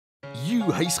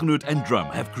Huisgenoot and Drum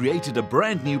have created a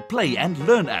brand new play and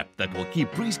learn app that will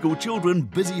keep preschool children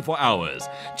busy for hours.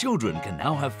 Children can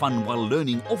now have fun while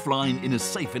learning offline in a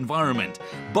safe environment.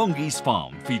 Bongi's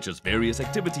Farm features various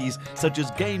activities such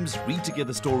as games, read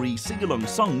together stories, sing-along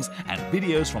songs and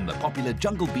videos from the popular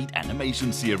Jungle Beat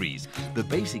animation series. The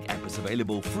basic app is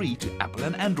available free to Apple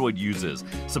and Android users.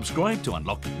 Subscribe to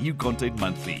unlock new content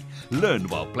monthly. Learn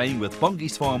while playing with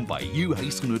Bongi's Farm by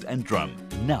Huisgenoot and Drum.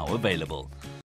 Now available.